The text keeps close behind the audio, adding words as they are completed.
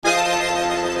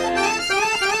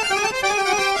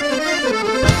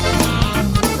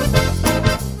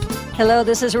Hello,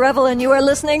 this is Revel, and you are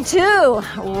listening to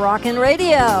Rockin'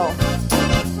 Radio.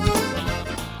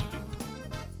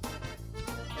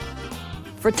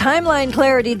 For timeline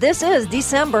clarity, this is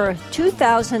December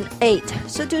 2008,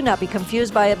 so do not be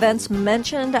confused by events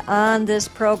mentioned on this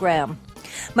program.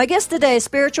 My guest today is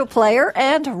spiritual player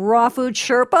and raw food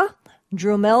Sherpa,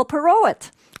 Drumel Perowit.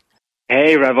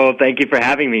 Hey, Revel. Thank you for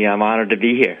having me. I'm honored to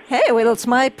be here. Hey, well, it's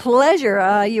my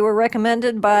pleasure. You were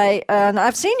recommended by, and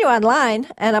I've seen you online,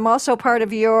 and I'm also part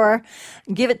of your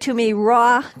Give It To Me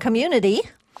Raw community.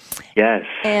 Yes.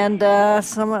 And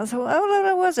someone, so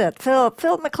what was it? Phil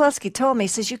McCluskey told me, he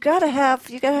says, you gotta have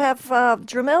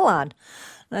Drumel on.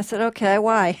 And I said, okay,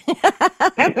 why?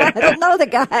 I don't know the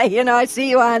guy. You know, I see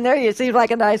you on there. You seem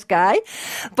like a nice guy.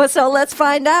 But so let's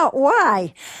find out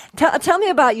why. Tell me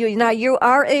about you. Now, you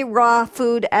are a raw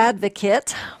food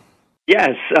advocate.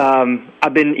 Yes.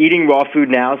 I've been eating raw food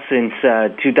now since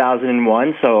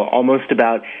 2001, so almost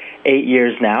about 8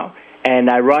 years now. And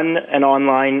I run an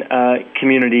online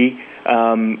community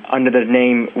under the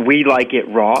name We Like It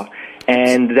Raw.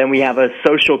 And then we have a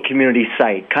social community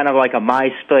site, kind of like a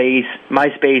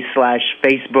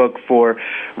MySpace/Facebook for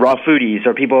raw foodies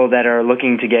or people that are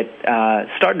looking to get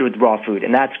started with raw food,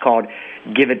 and that's called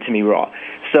Give It To Me Raw.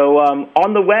 So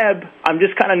on the web, I'm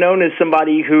just kind of known as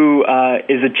somebody who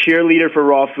is a cheerleader for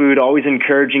raw food, always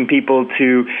encouraging people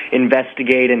to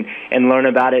investigate and learn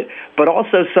about it, but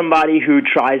also somebody who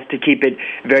tries to keep it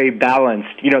very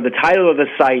balanced. You know, the title of the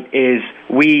site is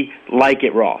We Like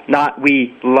It Raw, not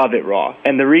We Love It Raw.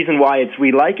 And the reason why it's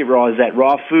We Like It Raw is that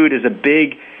raw food is a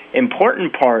big,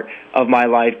 important part of my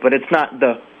life, but it's not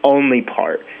the only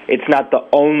part. It's not the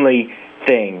only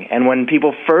thing. And when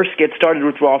people first get started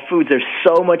with raw foods, there's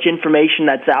so much information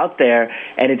that's out there,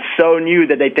 and it's so new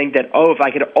that they think that, oh, if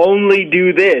I could only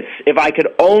do this, if I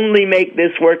could only make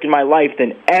this work in my life,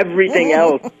 then everything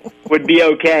else would be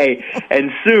okay.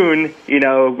 And soon, you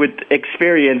know, with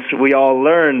experience, we all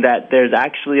learn that there's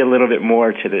actually a little bit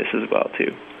more to this as well,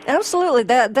 too. Absolutely.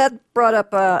 That brought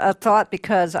up a thought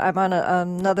because I'm on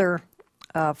another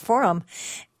forum,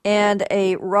 and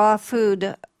a raw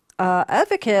food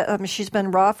advocate. She's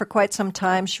been raw for quite some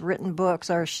time. She's written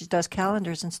books, or she does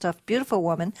calendars and stuff. Beautiful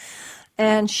woman.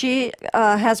 And she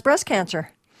has breast cancer.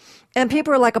 And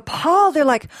people are like appalled. They're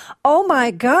like, oh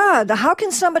my God, how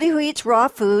can somebody who eats raw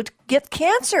food get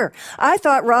cancer? I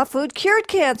thought raw food cured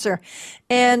cancer.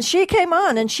 And she came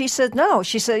on and she said no.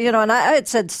 She said, you know, and I had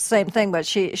said the same thing, but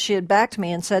she had backed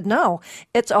me and said no.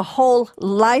 It's a whole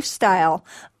lifestyle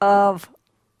of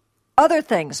other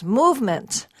things,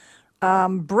 movement,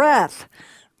 breath,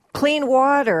 clean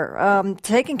water,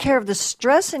 taking care of the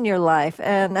stress in your life,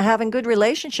 and having good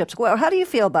relationships. Well, how do you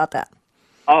feel about that?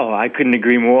 Oh, I couldn't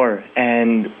agree more.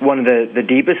 And one of the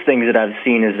deepest things that I've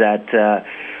seen is that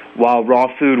while raw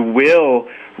food will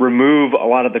remove a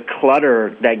lot of the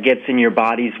clutter that gets in your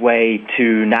body's way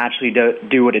to naturally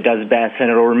do what it does best, and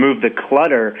it'll remove the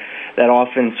clutter that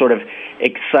often sort of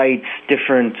excites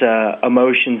different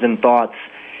emotions and thoughts,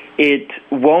 it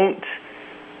won't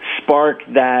spark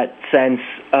that sense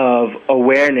of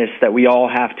awareness that we all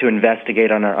have to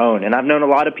investigate on our own. And I've known a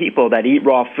lot of people that eat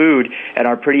raw food and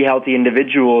are pretty healthy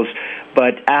individuals,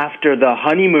 but after the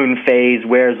honeymoon phase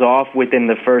wears off within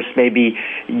the first maybe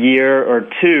year or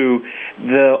two,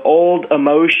 the old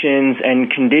emotions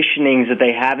and conditionings that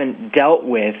they haven't dealt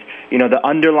with, you know, the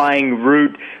underlying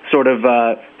root sort of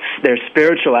their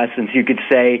spiritual essence, you could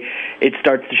say, it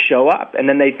starts to show up. And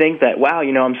then they think that, wow,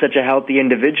 you know, I'm such a healthy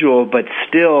individual, but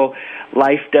still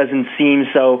life doesn't seem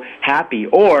so happy.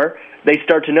 Or they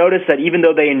start to notice that even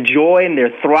though they enjoy and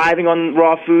they're thriving on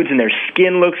raw foods and their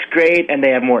skin looks great and they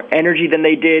have more energy than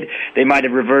they did, they might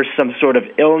have reversed some sort of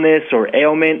illness or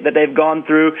ailment that they've gone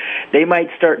through, they might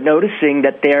start noticing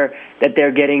that they're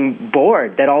getting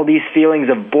bored, that all these feelings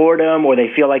of boredom, or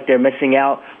they feel like they're missing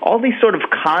out, all these sort of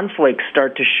conflicts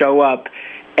start to show up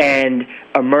and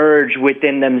emerge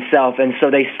within themselves. And so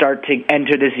they start to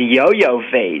enter this yo-yo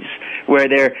phase where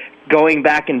they're going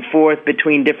back and forth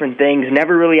between different things,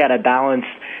 never really at a balanced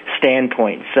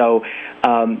standpoint. So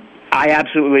I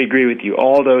absolutely agree with you.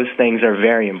 All those things are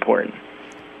very important.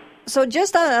 So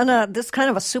just on this kind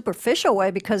of a superficial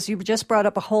way, because you just brought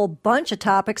up a whole bunch of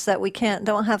topics that we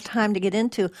don't have time to get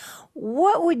into,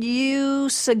 what would you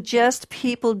suggest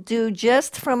people do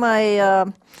just from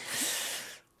a,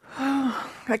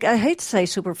 I hate to say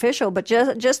superficial, but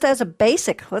just as a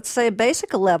basic, let's say a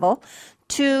basic level,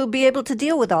 to be able to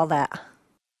deal with all that?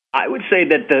 I would say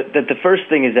that the first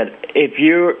thing is that if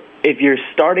you're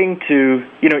starting to,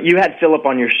 you know, you had Philip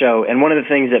on your show, and one of the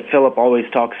things that Philip always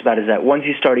talks about is that once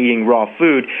you start eating raw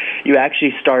food, you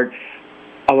actually start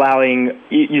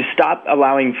you stop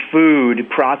allowing food,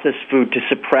 processed food, to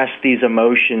suppress these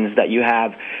emotions that you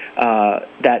have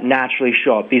that naturally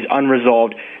show up, these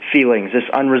unresolved feelings, this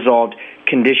unresolved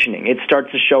conditioning. It starts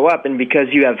to show up, and because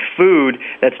you have food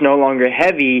that's no longer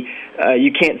heavy,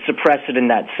 you can't suppress it in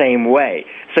that same way.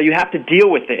 So you have to deal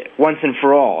with it once and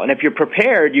for all. And if you're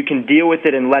prepared, you can deal with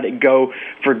it and let it go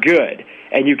for good,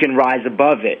 and you can rise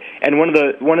above it. And one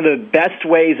of the best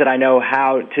ways that I know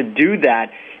how to do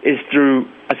that is through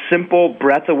a simple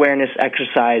breath awareness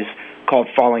exercise called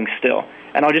falling still.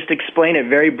 And I'll just explain it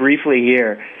very briefly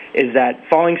here, is that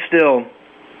falling still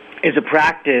is a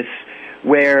practice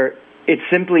where it's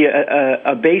simply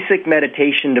a basic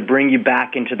meditation to bring you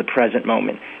back into the present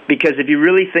moment. Because if you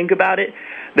really think about it,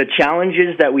 the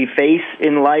challenges that we face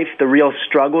in life, the real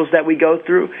struggles that we go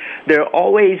through, they're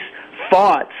always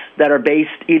thoughts that are based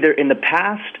either in the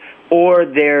past or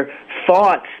they're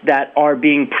thoughts that are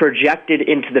being projected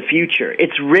into the future.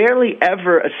 It's rarely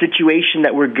ever a situation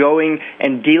that we're going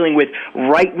and dealing with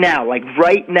right now, like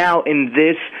right now in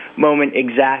this moment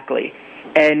exactly.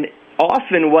 And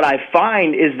often what I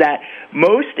find is that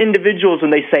most individuals, when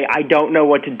they say, I don't know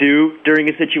what to do during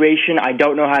a situation, I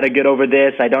don't know how to get over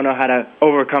this, I don't know how to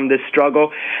overcome this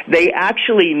struggle, they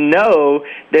actually know,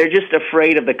 they're just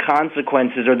afraid of the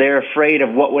consequences, or they're afraid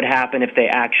of what would happen if they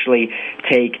actually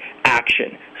take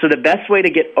action. So the best way to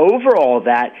get over all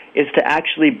that is to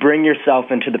actually bring yourself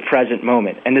into the present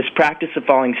moment. And this practice of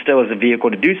falling still is a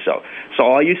vehicle to do so. So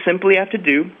all you simply have to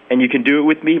do, and you can do it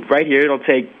with me right here, it'll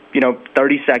take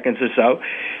 30 seconds or so.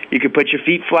 You can put your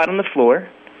feet flat on the floor,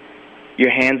 your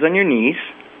hands on your knees,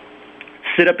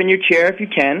 sit up in your chair if you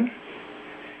can,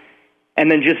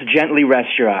 and then just gently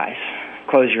rest your eyes.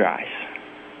 Close your eyes.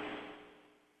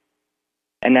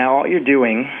 And now all you're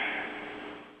doing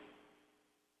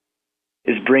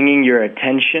is bringing your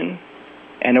attention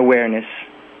and awareness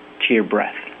to your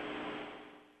breath.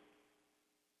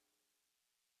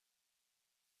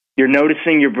 You're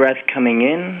noticing your breath coming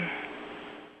in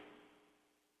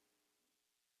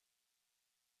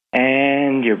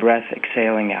and your breath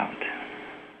exhaling out.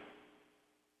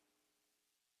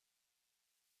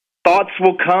 Thoughts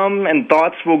will come and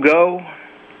thoughts will go.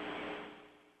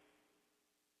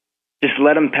 Just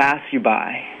let them pass you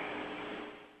by.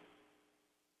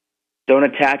 Don't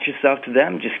attach yourself to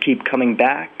them. Just keep coming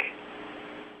back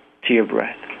to your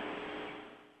breath.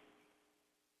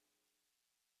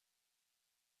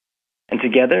 And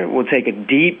together, we'll take a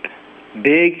deep,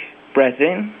 big breath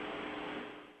in.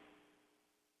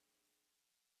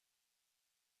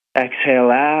 Exhale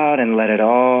out and let it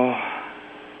all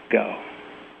go.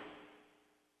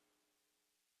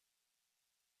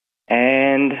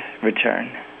 And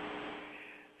return.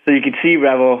 So you can see,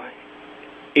 Revel,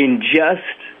 in just,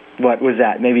 what was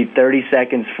that, maybe 30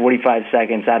 seconds, 45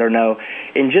 seconds, I don't know,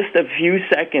 in just a few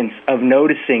seconds of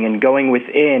noticing and going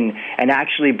within and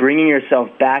actually bringing yourself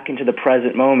back into the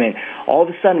present moment, all of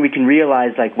a sudden we can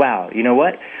realize, like, wow, you know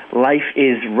what? Life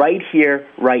is right here,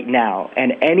 right now.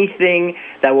 And anything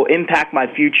that will impact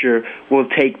my future will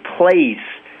take place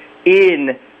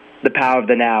in the power of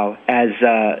the now, as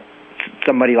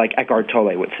somebody like Eckhart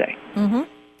Tolle would say. Mm-hmm.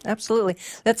 Absolutely.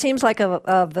 That seems like a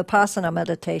Vipassana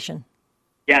meditation.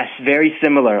 Yes, very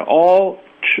similar. All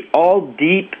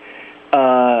deep,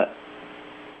 all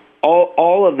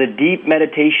of the deep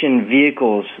meditation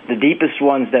vehicles, the deepest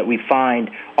ones that we find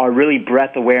are really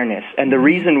breath awareness. And the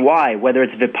reason why, whether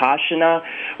it's Vipassana,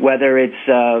 whether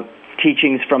it's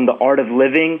teachings from the Art of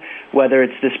Living, whether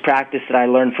it's this practice that I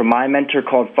learned from my mentor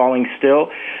called Falling Still,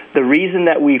 the reason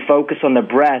that we focus on the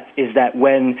breath is that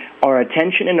when our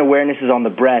attention and awareness is on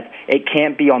the breath, it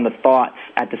can't be on the thoughts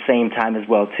at the same time as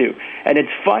well, too. And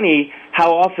it's funny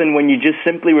how often when you just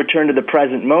simply return to the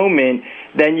present moment,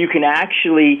 then you can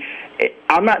actually,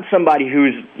 I'm not somebody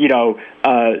who's,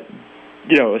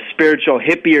 a spiritual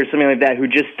hippie or something like that who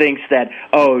just thinks that,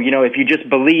 if you just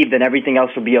believe, then everything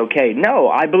else will be okay. No,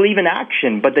 I believe in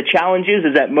action. But the challenge is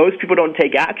that most people don't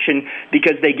take action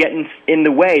because they get in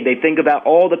the way. They think about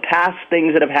all the past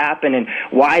things that have happened and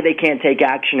why they can't take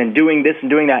action and doing this and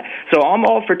doing that. So I'm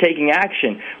all for taking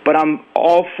action, but I'm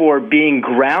all for being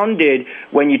grounded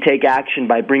when you take action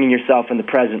by bringing yourself in the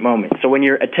present moment. So when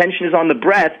your attention is on the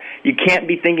breath, you can't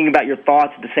be thinking about your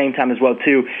thoughts at the same time as well,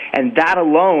 too. And that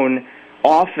alone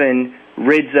often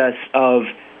rids us of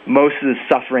most of the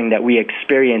suffering that we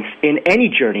experience in any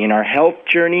journey, in our health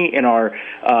journey, in our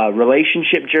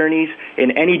relationship journeys,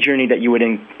 in any journey that you would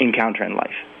encounter in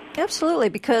life. Absolutely,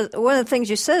 because one of the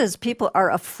things you said is people are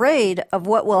afraid of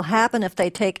what will happen if they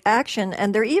take action,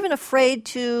 and they're even afraid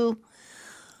to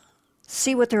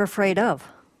see what they're afraid of.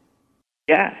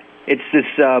 Yeah, it's this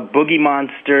boogie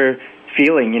monster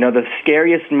feeling. The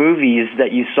scariest movies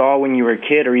that you saw when you were a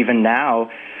kid or even now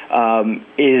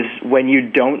is when you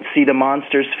don't see the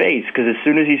monster's face. Because as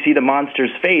soon as you see the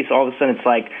monster's face, all of a sudden it's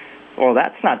like, well,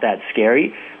 that's not that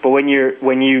scary. But when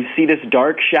you see this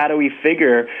dark, shadowy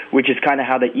figure, which is kind of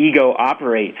how the ego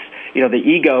operates, the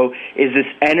ego is this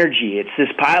energy. It's this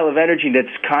pile of energy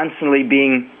that's constantly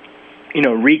being,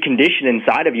 reconditioned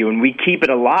inside of you, and we keep it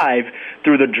alive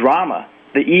through the drama.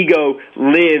 The ego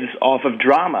lives off of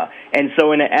drama. And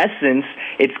so in essence,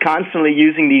 it's constantly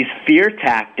using these fear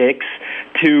tactics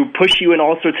to push you in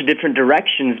all sorts of different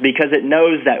directions, because it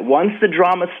knows that once the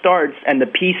drama starts and the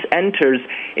peace enters,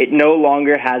 it no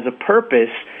longer has a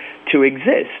purpose to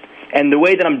exist. And the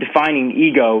way that I'm defining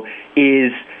ego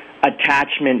is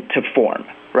attachment to form.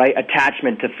 Right?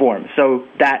 Attachment to form. So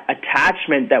that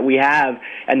attachment that we have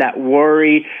and that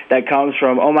worry that comes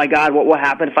from, oh my God, what will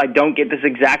happen if I don't get this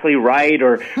exactly right?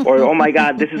 Or oh my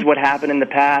God, this is what happened in the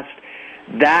past.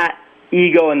 That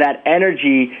ego and that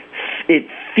energy, it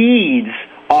feeds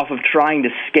off of trying to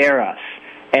scare us.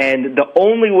 And the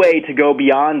only way to go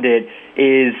beyond it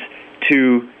is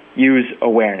to use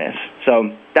awareness.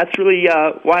 So that's really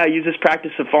why I use this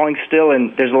practice of falling still,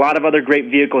 and there's a lot of other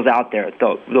great vehicles out there.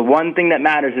 The one thing that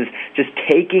matters is just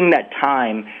taking that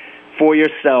time for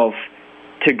yourself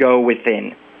to go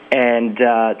within. And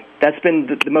that's been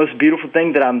the most beautiful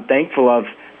thing that I'm thankful of,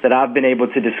 that I've been able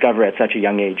to discover at such a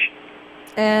young age.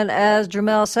 And as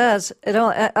Drumel says,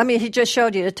 he just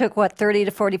showed you it took, 30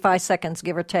 to 45 seconds,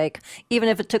 give or take. Even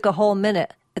if it took a whole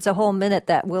minute, it's a whole minute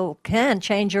that can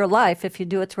change your life if you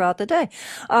do it throughout the day.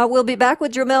 We'll be back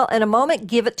with Drumel in a moment.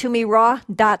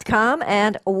 GiveItToMeRaw.com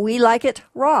and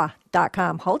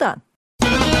WeLikeItRaw.com. Hold on.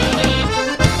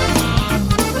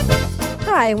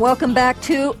 Hi, and welcome back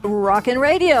to Rockin'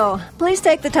 Radio. Please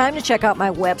take the time to check out my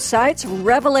websites,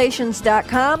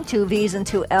 Revelations.com, 2 V's and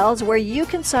 2 L's, where you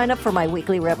can sign up for my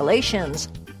weekly revelations.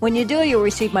 When you do, you'll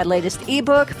receive my latest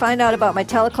ebook, find out about my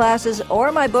teleclasses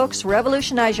or my books,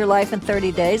 Revolutionize Your Life in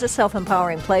 30 Days, a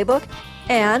self-empowering playbook,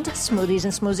 and Smoothies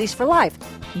and Smoothies for Life.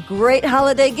 Great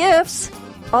holiday gifts.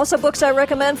 Also, books I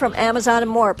recommend from Amazon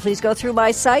and more. Please go through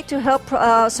my site to help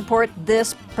support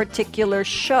this particular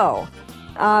show.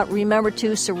 Remember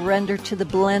to surrender to the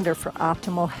blender for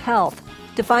optimal health.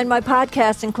 To find my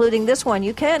podcasts, including this one,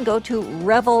 you can go to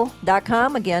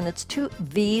Revel.com. Again, it's 2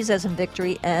 V's as in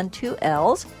victory and 2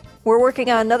 L's. We're working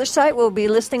on another site. We'll be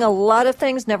listing a lot of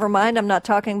things. Never mind, I'm not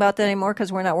talking about that anymore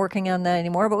because we're not working on that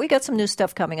anymore, but we got some new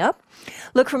stuff coming up.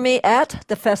 Look for me at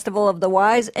the Festival of the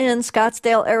Wise in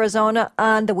Scottsdale, Arizona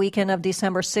on the weekend of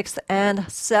December 6th and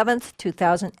 7th,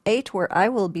 2008, where I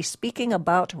will be speaking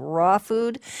about raw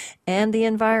food and the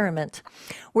environment.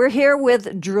 We're here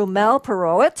with Drumel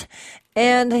Perowit,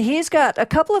 and he's got a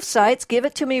couple of sites,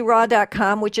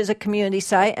 GiveItToMeRaw.com, which is a community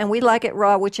site, and We Like It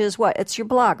Raw, which is what? It's your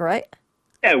blog, right?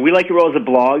 Yeah, We Like It Raw is a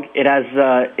blog. It has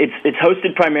it's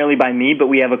hosted primarily by me, but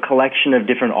we have a collection of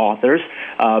different authors.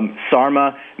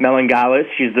 Sarma Melangalis,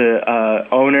 she's the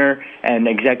owner and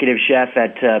executive chef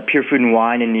at Pure Food and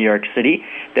Wine in New York City.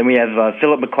 Then we have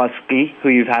Philip McCluskey, who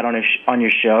you've had on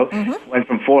your show. Mm-hmm. Went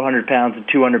from 400 pounds to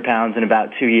 200 pounds in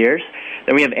about 2 years.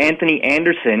 Then we have Anthony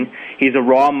Anderson. He's a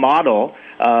raw model.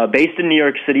 Based in New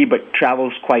York City, but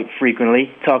travels quite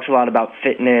frequently. Talks a lot about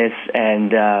fitness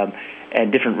and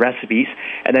different recipes.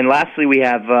 And then lastly, we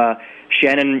have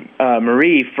Shannon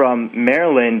Marie from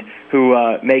Maryland, who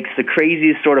makes the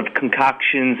craziest sort of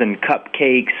concoctions and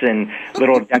cupcakes and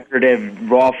little decorative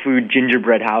raw food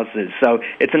gingerbread houses. So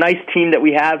it's a nice team that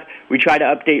we have. We try to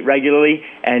update regularly,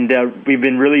 and we've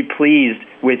been really pleased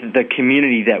with the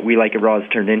community that We Like It Raw has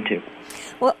turned into.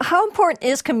 Well, how important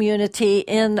is community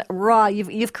in raw?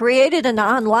 You've created an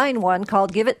online one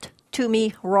called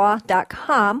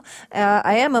GiveItToMeRaw.com.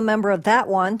 I am a member of that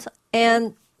one,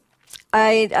 and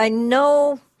I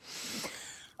know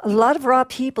a lot of raw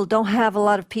people don't have a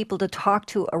lot of people to talk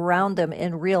to around them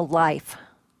in real life.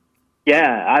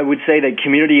 Yeah, I would say that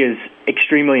community is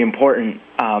extremely important.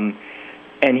 And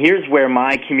here's where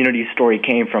my community story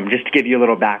came from, just to give you a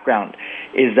little background,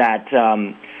 is that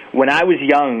when I was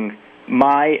young,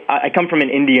 I come from an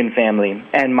Indian family,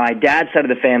 and my dad's side of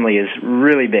the family is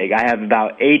really big. I have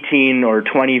about 18 or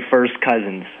 20 first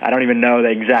cousins. I don't even know the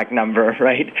exact number,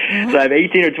 right? Mm-hmm. So I have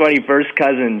 18 or 20 first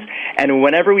cousins, and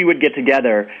whenever we would get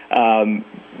together,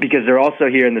 because they're also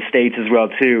here in the States as well,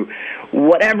 too,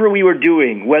 whatever we were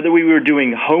doing, whether we were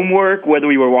doing homework, whether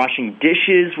we were washing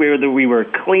dishes, whether we were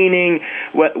cleaning,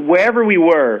 wherever we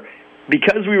were,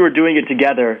 because we were doing it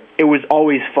together, it was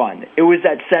always fun. It was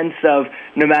that sense of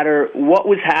no matter what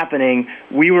was happening,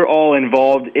 we were all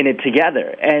involved in it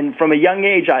together. And from a young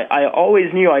age, I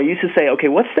always knew, I used to say, okay,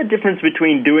 what's the difference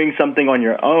between doing something on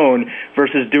your own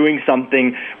versus doing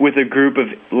something with a group of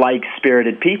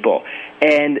like-spirited people?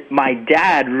 And my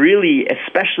dad really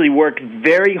especially worked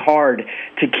very hard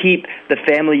to keep the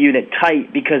family unit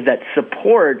tight because that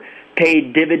support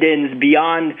paid dividends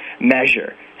beyond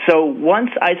measure. So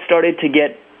once I started to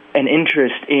get an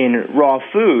interest in raw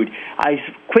food, I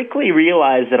quickly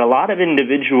realized that a lot of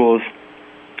individuals,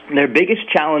 their biggest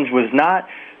challenge was not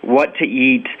what to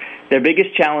eat. Their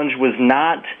biggest challenge was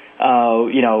not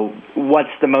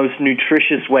what's the most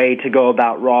nutritious way to go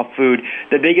about raw food.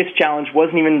 The biggest challenge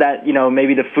wasn't even that,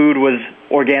 maybe the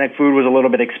organic food was a little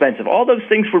bit expensive. All those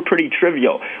things were pretty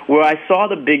trivial. Where I saw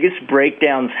the biggest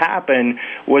breakdowns happen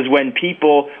was when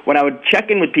I would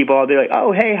check in with people, I'd be like,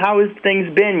 oh, hey, how has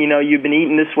things been? You've been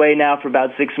eating this way now for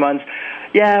about 6 months.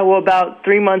 Yeah, well, about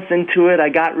 3 months into it, I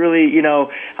got really,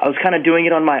 I was kind of doing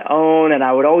it on my own, and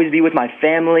I would always be with my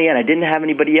family, and I didn't have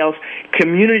anybody else.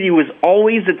 Community was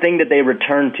always the thing that they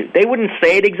returned to. They wouldn't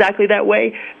say it exactly that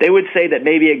way. They would say that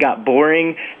maybe it got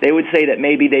boring. They would say that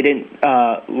maybe they didn't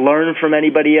learn from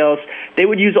anybody else. They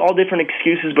would use all different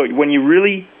excuses, but when you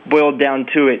really boiled down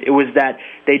to it, it was that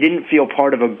they didn't feel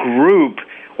part of a group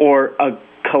or a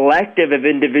collective of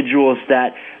individuals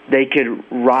that they could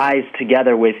rise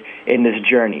together with in this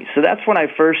journey. So that's when I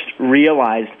first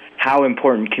realized how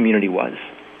important community was.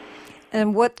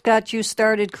 And what got you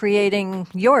started creating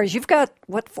yours? You've got,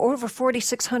 over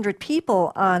 4,600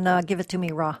 people on Give It To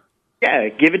Me Raw. Yeah,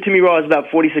 Give It To Me Raw is about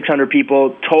 4,600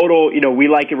 people. Total, We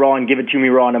Like It Raw and Give It To Me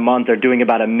Raw in a month are doing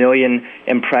about 1 million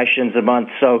impressions a month.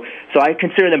 So I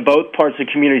consider them both parts of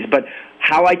communities. But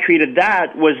how I created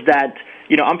that was that,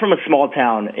 I'm from a small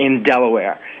town in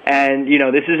Delaware, and,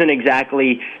 this isn't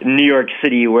exactly New York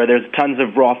City where there's tons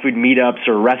of raw food meetups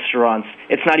or restaurants.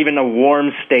 It's not even a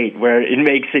warm state where it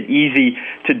makes it easy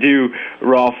to do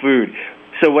raw food.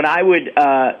 So when I would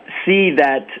see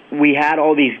that we had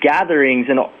all these gatherings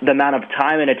and the amount of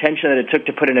time and attention that it took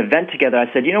to put an event together,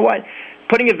 I said, you know what?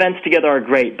 Putting events together are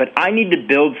great, but I need to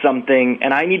build something,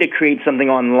 and I need to create something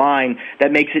online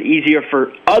that makes it easier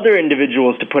for other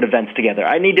individuals to put events together.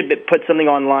 I need to put something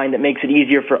online that makes it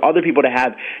easier for other people to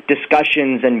have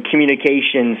discussions and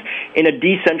communications in a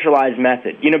decentralized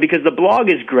method. Because the blog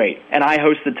is great, and I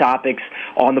host the topics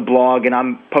on the blog, and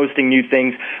I'm posting new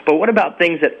things, but what about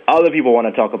things that other people want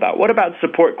to talk about? What about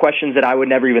support questions that I would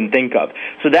never even think of?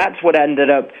 So that's what ended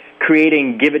up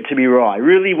creating Give It To Me Raw. I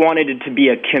really wanted it to be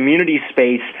a community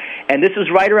space, and this was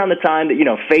right around the time that,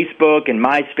 Facebook and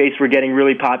MySpace were getting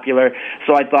really popular,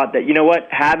 so I thought that,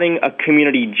 having a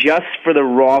community just for the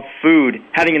raw food,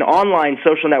 having an online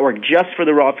social network just for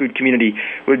the raw food community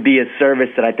would be a service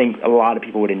that I think a lot of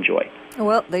people would enjoy.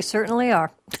 Well, they certainly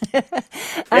are.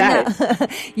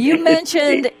 You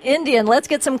mentioned Indian. Let's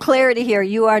get some clarity here.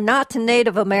 You are not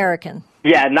Native American.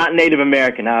 Yeah, not Native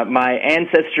American. My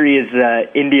ancestry is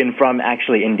Indian from,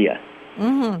 actually, India.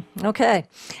 Mm-hmm. Okay.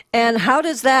 And how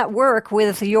does that work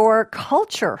with your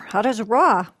culture? How does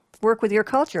raw work with your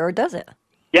culture, or does it?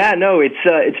 Yeah, no,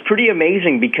 it's pretty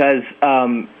amazing because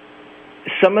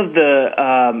some of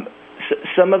the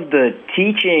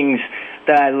teachings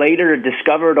that I later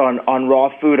discovered on raw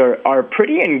food are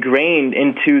pretty ingrained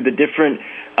into the different,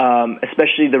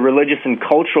 especially the religious and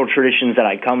cultural traditions that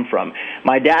I come from.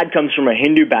 My dad comes from a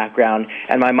Hindu background,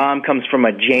 and my mom comes from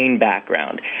a Jain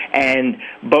background. And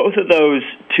both of those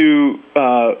two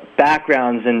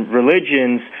backgrounds and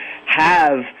religions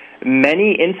have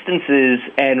many instances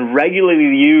and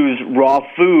regularly use raw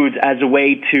foods as a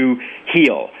way to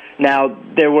heal. Now,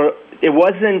 it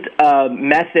wasn't a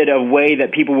method of way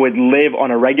that people would live on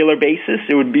a regular basis.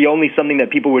 It would be only something that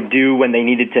people would do when they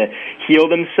needed to heal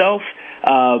themselves.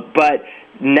 But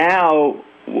now,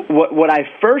 what I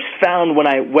first found when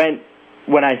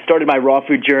I started my raw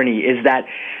food journey is that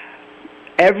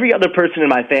every other person in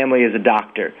my family is a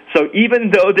doctor. So even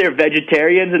though they're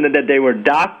vegetarians and that they were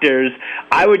doctors,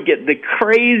 I would get the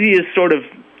craziest sort of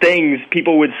things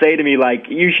people would say to me, like,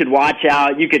 you should watch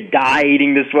out, you could die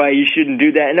eating this way, you shouldn't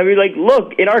do that. And I'd be like,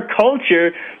 look, in our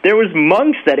culture, there was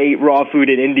monks that ate raw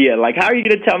food in India. Like, how are you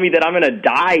going to tell me that I'm going to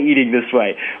die eating this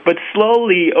way? But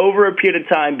slowly, over a period of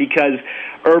time, because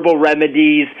herbal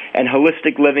remedies and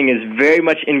holistic living is very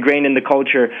much ingrained in the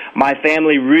culture, my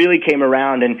family really came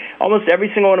around, and almost every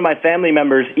single one of my family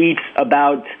members eats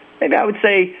about, maybe I would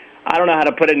say, I don't know how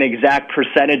to put an exact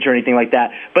percentage or anything like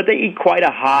that, but they eat quite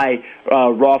a high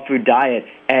raw food diet,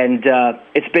 and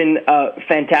it's been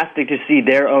fantastic to see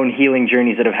their own healing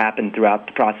journeys that have happened throughout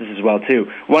the process as well too.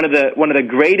 One of the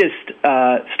greatest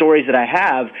stories that I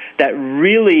have that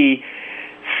really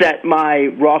set my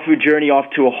raw food journey off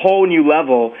to a whole new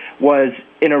level was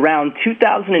in around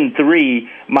 2003,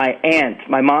 my aunt,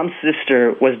 my mom's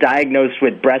sister, was diagnosed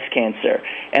with breast cancer.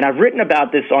 And I've written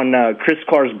about this on Chris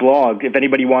Carr's blog, if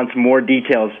anybody wants more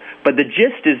details. But the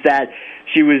gist is that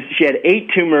she had 8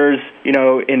 tumors,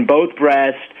 in both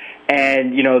breasts.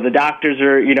 And, the doctors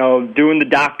are, doing the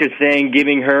doctor thing,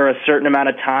 giving her a certain amount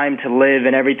of time to live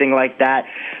and everything like that.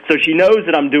 So she knows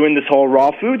that I'm doing this whole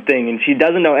raw food thing, and she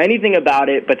doesn't know anything about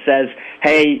it, but says,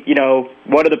 hey,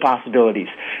 what are the possibilities?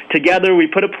 Together, we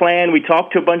put a plan. We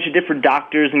talked to a bunch of different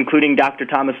doctors, including Dr.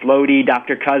 Thomas Lodi,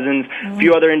 Dr. Cousins, a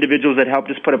few other individuals that helped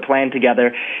us put a plan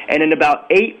together. And in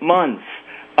about 8 months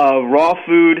of raw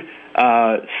food,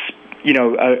 a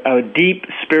deep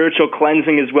spiritual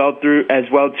cleansing as well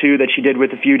too that she did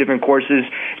with a few different courses,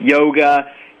 yoga,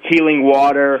 healing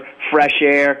water, fresh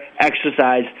air,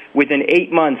 exercise. Within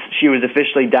 8 months, she was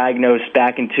officially diagnosed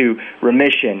back into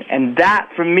remission. And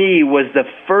that, for me, was the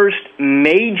first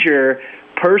major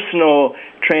personal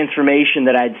transformation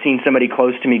that I'd seen somebody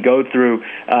close to me go through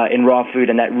in raw food,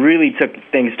 and that really took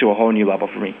things to a whole new level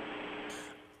for me.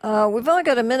 We've only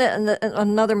got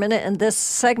another minute in this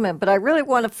segment, but I really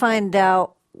want to find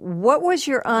out, what was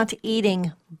your aunt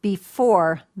eating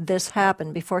before this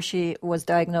happened, before she was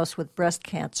diagnosed with breast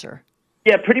cancer?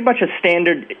 Yeah, pretty much a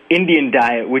standard Indian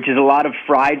diet, which is a lot of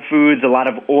fried foods, a lot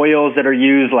of oils that are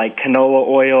used, like canola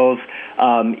oils,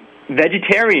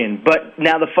 vegetarian. But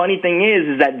now the funny thing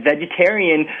is that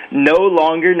vegetarian no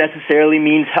longer necessarily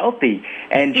means healthy.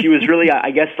 And she was really,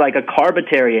 I guess, like a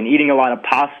carbitarian, eating a lot of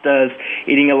pastas,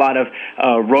 eating a lot of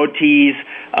rotis,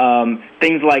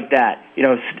 things like that.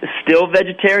 Still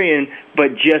vegetarian,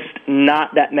 but just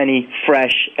not that many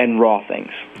fresh and raw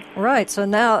things. Right. So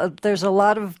now there's a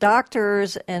lot of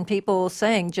doctors and people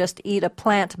saying just eat a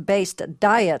plant-based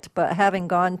diet, but having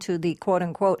gone to the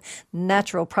quote-unquote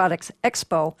Natural Products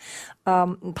Expo,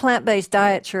 plant-based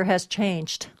diet sure has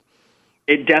changed.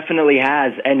 It definitely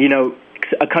has. And,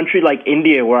 a country like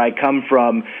India, where I come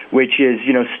from, which is,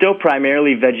 still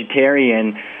primarily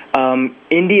vegetarian,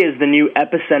 India is the new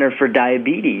epicenter for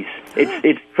diabetes.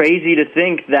 It's crazy to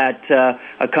think that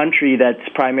a country that's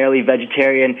primarily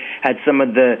vegetarian had some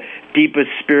of the deepest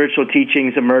spiritual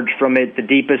teachings emerge from it, the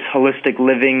deepest holistic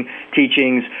living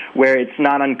teachings, where it's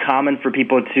not uncommon for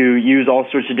people to use all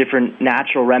sorts of different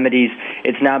natural remedies.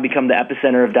 It's now become the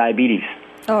epicenter of diabetes.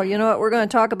 Oh, you know what? We're going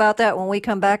to talk about that when we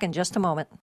come back in just a moment.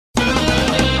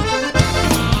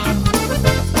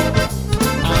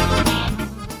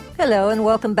 Hello and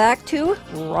welcome back to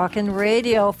Rockin'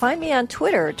 Radio. Find me on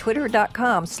Twitter,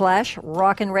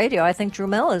 twitter.com/rockinradio. I think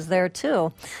Drumel is there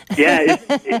too. Yeah,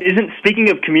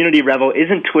 speaking of community Revel,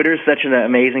 isn't Twitter such an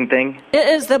amazing thing? It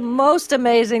is the most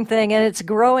amazing thing, and it's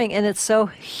growing, and it's so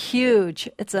huge.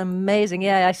 It's amazing.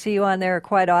 Yeah, I see you on there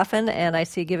quite often, and I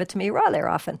see Give It To Me Raw there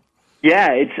often.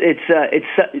 Yeah, it's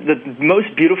the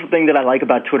most beautiful thing that I like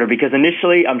about Twitter, because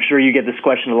initially, I'm sure you get this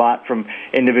question a lot from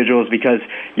individuals because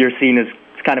you're seen as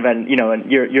kind of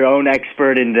your own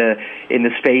expert in the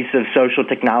space of social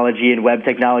technology and web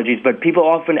technologies, but people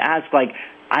often ask, like,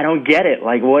 I don't get it.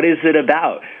 Like, what is it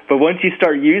about? But once you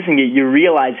start using it, you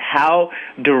realize how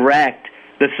direct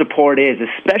the support is,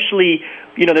 especially,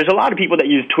 there's a lot of people that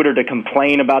use Twitter to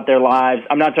complain about their lives.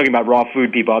 I'm not talking about raw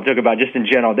food people. I'm talking about just in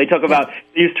general. They talk about,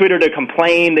 they use Twitter to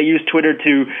complain. They use Twitter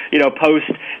to,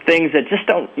 post things that just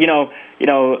don't,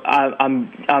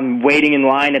 I'm waiting in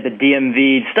line at the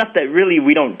DMV, stuff that really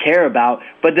we don't care about.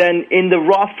 But then in the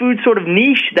raw food sort of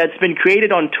niche that's been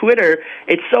created on Twitter,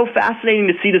 it's so fascinating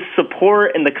to see the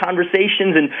support and the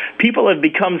conversations, and people have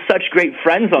become such great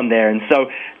friends on there. And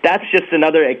so that's just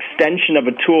another extension of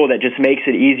a tool that just makes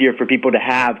it easier for people to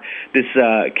have this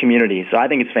community. So I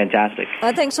think it's fantastic.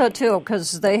 I think so too,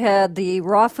 because they had the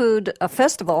Raw Food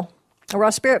Festival, a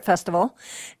Raw Spirit Festival,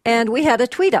 and we had a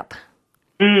tweet up.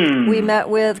 We met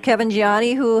with Kevin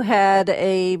Gianni, who had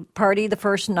a party the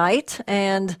first night,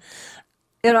 and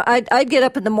I'd get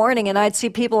up in the morning and I'd see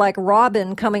people like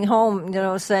Robin coming home,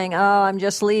 saying, "Oh, I'm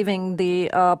just leaving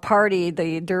the party,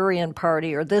 the durian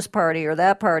party, or this party, or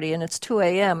that party, and it's 2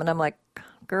 a.m." And I'm like,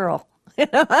 "Girl."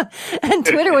 And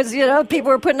Twitter was,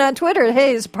 people were putting on Twitter,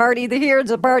 "Hey, it's a party here,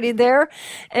 it's a party there,"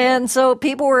 and so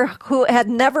people who had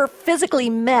never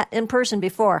physically met in person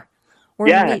before.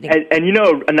 Yeah, and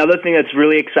another thing that's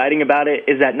really exciting about it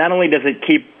is that not only does it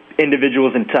keep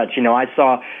individuals in touch. I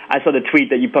saw the tweet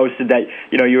that you posted that,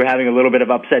 you were having a little bit of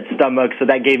upset stomach, so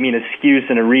that gave me an excuse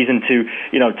and a reason to,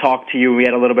 talk to you. We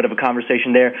had a little bit of a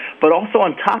conversation there. But also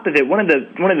on top of it, one of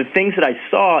the things that I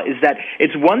saw is that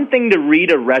it's one thing to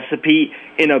read a recipe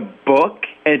in a book,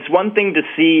 and it's one thing to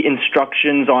see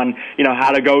instructions on,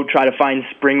 how to go try to find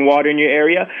spring water in your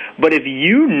area. But if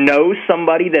you know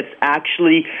somebody that's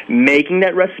actually making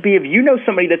that recipe, if you know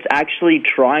somebody that's actually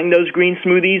trying those green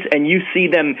smoothies and you see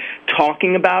them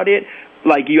talking about it,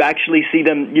 like you actually see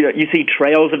them, you see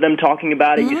trails of them talking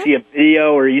about it, you see a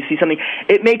video or you see something,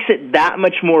 it makes it that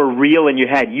much more real in your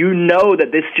head. You know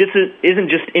that this just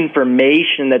isn't just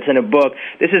information that's in a book.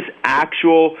 This is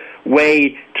actual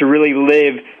way to really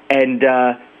live and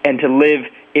to live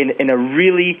in a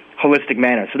really holistic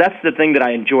manner. So that's the thing that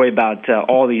I enjoy about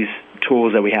all these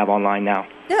tools that we have online now.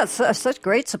 Yeah, it's such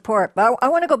great support. But I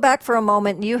want to go back for a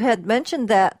moment. You had mentioned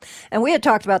that, and we had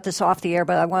talked about this off the air,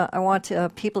 but I want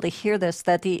people to hear this,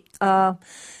 that the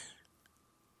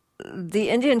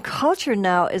Indian culture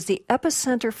now is the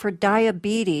epicenter for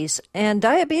diabetes. And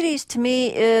diabetes, to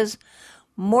me, is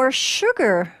more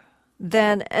sugar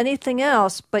than anything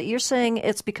else, but you're saying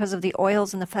it's because of the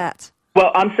oils and the fats.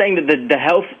 Well, I'm saying that the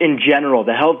health in general,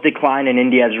 the health decline in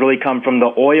India has really come from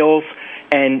the oils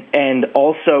and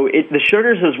also the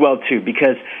sugars as well too,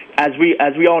 because as we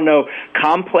all know,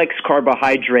 complex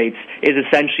carbohydrates is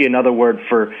essentially another word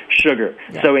for sugar.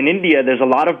 Yeah. So in India, there's a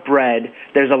lot of bread,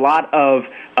 there's a lot of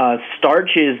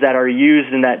starches that are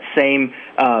used in that same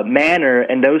manner,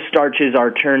 and those starches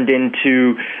are turned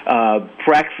into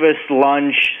breakfast,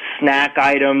 lunch, snack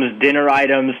items, dinner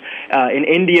items. In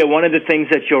India, one of the things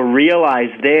that you'll realize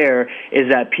there is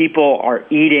that people are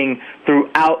eating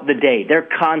throughout the day. They're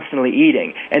constantly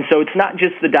eating. And so it's not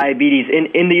just the diabetes.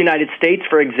 In the United States,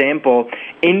 for example,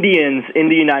 Indians in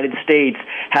the United States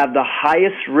have the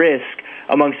highest risk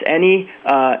amongst any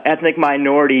ethnic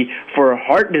minority for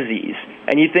heart disease.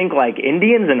 And you think, like,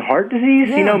 Indians and heart disease?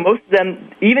 Yeah. Most of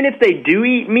them, even if they do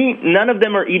eat meat, none of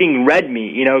them are eating red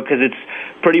meat, because it's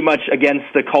pretty much against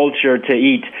the culture to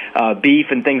eat beef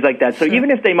and things like that. So sure.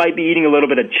 Even if they might be eating a little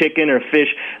bit of chicken or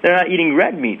fish, they're not eating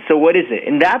red meat. So what is it?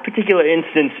 In that particular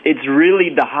instance, it's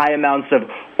really the high amounts of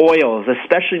oils,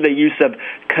 especially the use of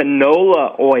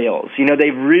canola oils.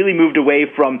 They've really moved away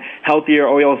from healthier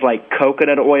oils like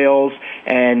coconut oils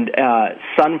and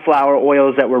sunflower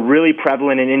oils that were really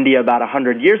prevalent in India about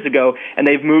 100 years ago, and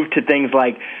they've moved to things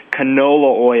like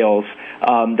canola oils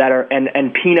that are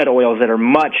and peanut oils that are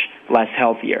much less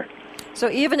healthier. So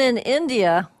even in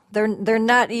India, they're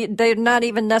not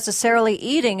even necessarily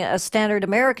eating a standard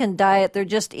American diet. They're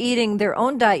just eating their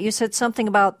own diet. You said something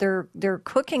about they're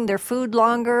cooking their food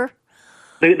longer.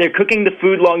 They're cooking the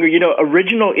food longer.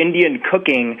 Original Indian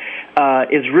cooking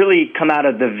is really come out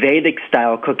of the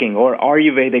Vedic-style cooking or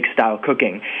Ayurvedic-style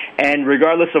cooking. And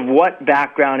regardless of what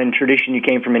background and tradition you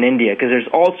came from in India, because there's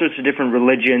all sorts of different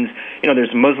religions.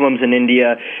 There's Muslims in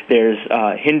India, there's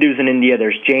Hindus in India,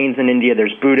 there's Jains in India,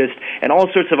 there's Buddhists, and all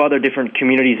sorts of other different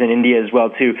communities in India as well,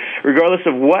 too. Regardless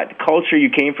of what culture you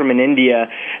came from in India,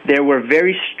 there were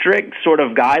very strict sort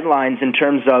of guidelines in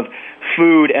terms of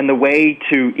food and the way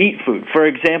to eat food. For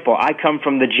example, I come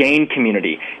from the Jain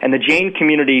community, and the Jain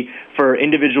community, for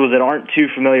individuals that aren't too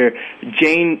familiar,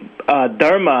 Jain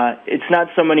Dharma, it's not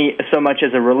so much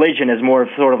as a religion as more of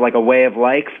sort of like a way of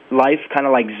life, kind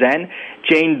of like Zen.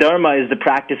 Jain Dharma is the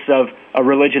practice of a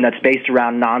religion that's based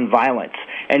around nonviolence.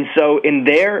 And so in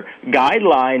their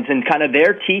guidelines and kind of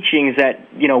their teachings that,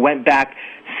 went back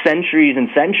centuries and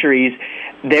centuries,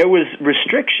 there was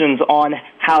restrictions on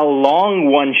how long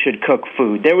one should cook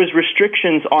food. There was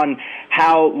restrictions on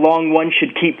how long one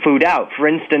should keep food out. For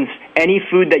instance, any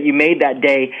food that you made that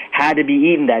day had to be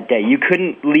eaten that day. You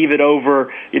couldn't leave it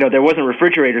over, there wasn't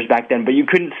refrigerators back then, but you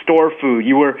couldn't store food.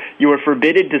 You were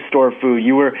forbidden to store food.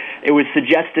 It was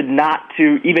suggested not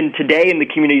to, even today in the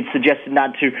community, it's suggested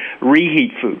not to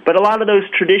reheat food. But a lot of those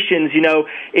traditions,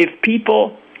 if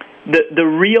people, the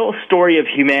real story of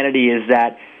humanity is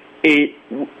that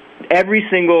every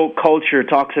single culture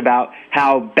talks about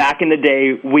how back in the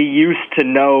day we used to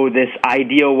know this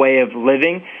ideal way of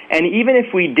living. And even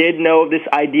if we did know this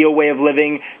ideal way of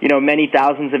living, many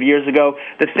thousands of years ago,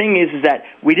 the thing is that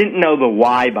we didn't know the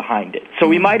why behind it. So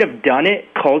we might have done it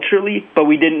culturally, but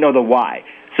we didn't know the why.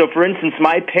 So, for instance,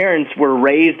 my parents were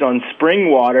raised on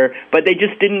spring water, but they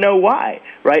just didn't know why,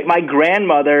 right? My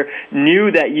grandmother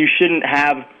knew that you shouldn't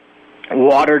have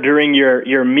water during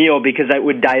your meal because that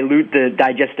would dilute the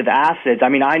digestive acids. I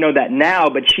mean, I know that now,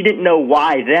 but she didn't know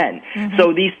why then. Mm-hmm.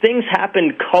 So these things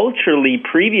happened culturally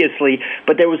previously,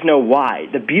 but there was no why.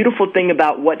 The beautiful thing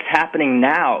about what's happening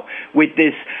now with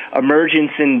this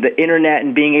emergence in the internet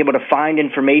and being able to find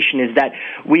information is that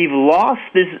we've lost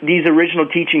these original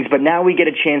teachings, but now we get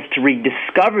a chance to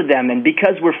rediscover them. And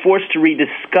because we're forced to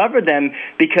rediscover them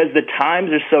because the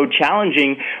times are so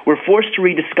challenging, we're forced to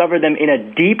rediscover them in a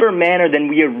deeper manner than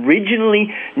we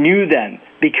originally knew them,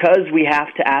 because we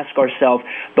have to ask ourselves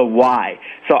the why.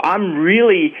 So I'm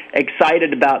really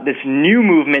excited about this new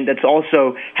movement that's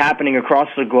also happening across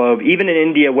the globe, even in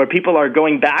India, where people are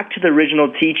going back to the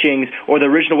original teachings or the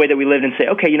original way that we lived and say,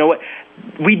 okay, you know what,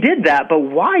 we did that, but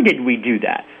why did we do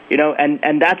that? You know,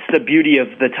 and that's the beauty of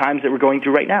the times that we're going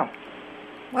through right now.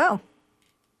 Wow,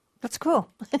 that's cool.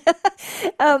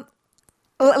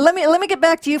 Let me get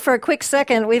back to you for a quick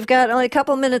second. We've got only a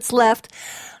couple minutes left.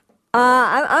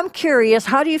 I'm curious,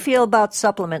 how do you feel about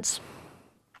supplements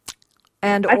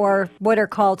or what are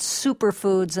called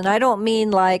superfoods? And I don't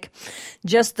mean like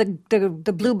just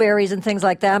the blueberries and things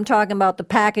like that. I'm talking about the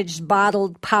packaged,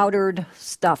 bottled, powdered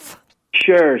stuff.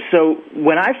 Sure. So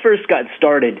when I first got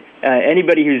started,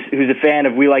 anybody who's a fan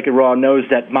of We Like It Raw knows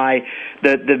that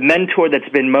the mentor that's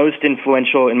been most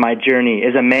influential in my journey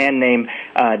is a man named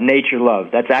Nature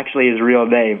Love. That's actually his real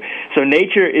name. So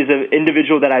Nature is an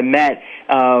individual that I met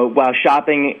while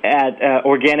shopping at an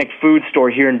organic food store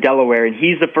here in Delaware, and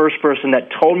he's the first person that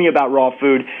told me about raw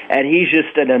food, and he's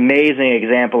just an amazing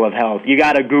example of health. You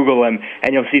got to Google him,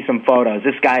 and you'll see some photos.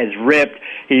 This guy is ripped.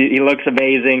 He looks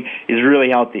amazing. He's really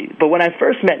healthy. But when I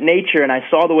first met Nature and I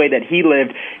saw the way that he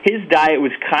lived, his diet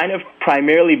was kind of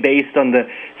primarily based on the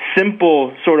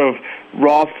simple sort of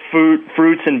raw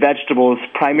fruits and vegetables,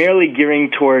 primarily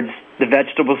gearing towards the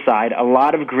vegetable side, a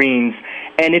lot of greens,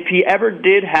 and if he ever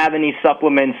did have any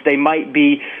supplements, they might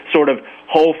be sort of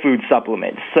whole food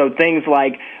supplements. So things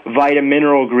like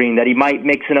Vitamineral Green that he might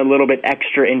mix in a little bit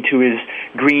extra into his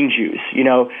green juice. You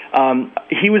know,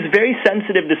 he was very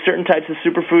sensitive to certain types of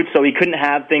superfoods, so he couldn't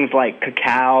have things like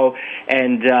cacao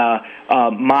and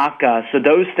maca. So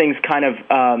those things kind of,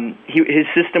 his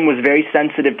system was very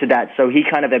sensitive to that, so he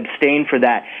kind of abstained for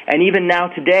that. And even now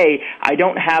today, I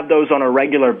don't have those on a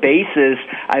regular basis.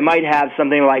 I might have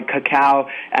something like cacao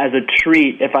as a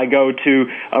treat if I go to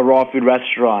a raw food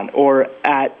restaurant, or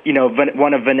at, you know,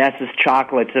 one of Vanessa's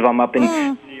chocolates if I'm up in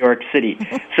New York City.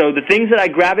 So the things that I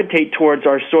gravitate towards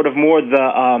are sort of more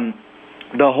the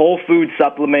whole food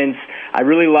supplements. I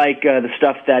really like the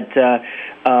stuff that the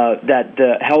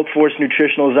Health Force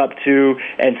Nutritional is up to,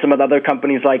 and some of the other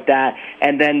companies like that.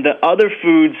 And then the other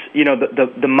foods, you know,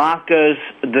 the macas,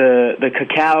 the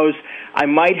cacaos, I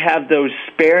might have those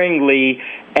sparingly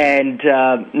and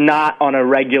not on a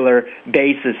regular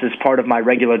basis as part of my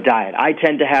regular diet. I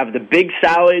tend to have the big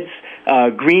salads,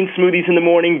 green smoothies in the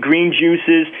morning, green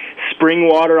juices, spring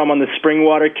water. I'm on the spring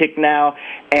water kick now,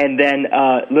 and then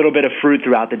a little bit of fruit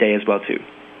throughout the day as well, too.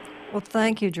 Well,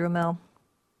 thank you, Drumel.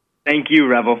 Thank you,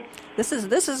 Revel. This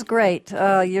is great.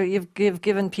 You've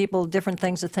given people different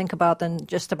things to think about than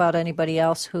just about anybody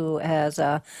else who has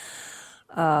been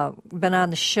on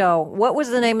the show. What was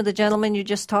the name of the gentleman you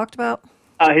just talked about?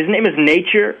 His name is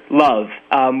Nature Love.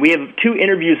 We have 2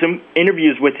 interviews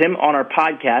with him on our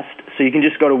podcast, so you can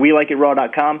just go to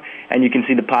WeLikeItRaw.com and you can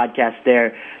see the podcast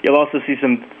there. You'll also see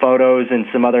some photos and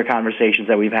some other conversations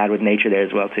that we've had with Nature there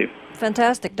as well, too.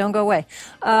 Fantastic. Don't go away.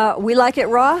 We Like It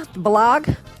Raw blog,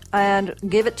 and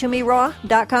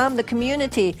GiveItToMeRaw.com, the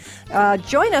community.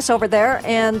 Join us over there,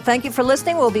 and thank you for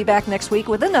listening. We'll be back next week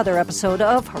with another episode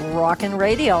of Rockin'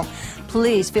 Radio.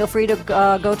 Please feel free to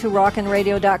go to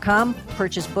rockinradio.com,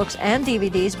 purchase books and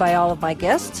DVDs by all of my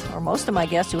guests, or most of my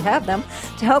guests who have them,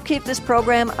 to help keep this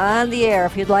program on the air.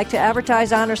 If you'd like to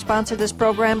advertise on or sponsor this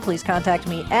program, please contact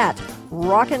me at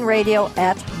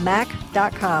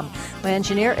rockinradio@mac.com. My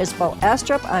engineer is Bo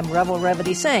Astrup. I'm Revel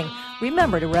Revity Singh.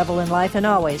 Remember to revel in life and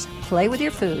always play with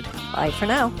your food. Bye for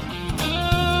now.